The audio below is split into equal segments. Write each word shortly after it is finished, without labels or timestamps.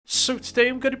So today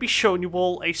I'm going to be showing you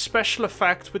all a special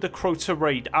effect with the Crota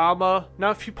raid armor. Now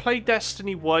if you play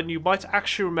Destiny 1 you might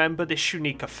actually remember this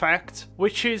unique effect,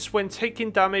 which is when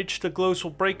taking damage the glows will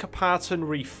break apart and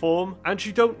reform, and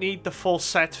you don't need the full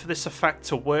set for this effect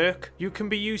to work. You can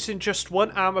be using just one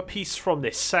armor piece from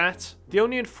this set. The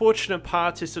only unfortunate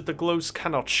part is that the glows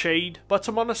cannot shade, but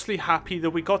I'm honestly happy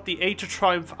that we got the Age of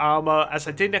Triumph armor, as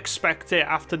I didn't expect it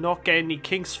after not getting the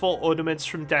King's Fall ornaments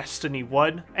from Destiny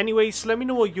 1. Anyways, let me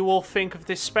know what you all think of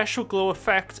this special glow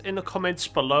effect in the comments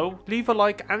below. Leave a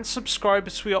like and subscribe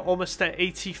as we are almost at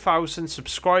 80,000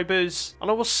 subscribers,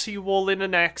 and I will see you all in the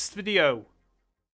next video.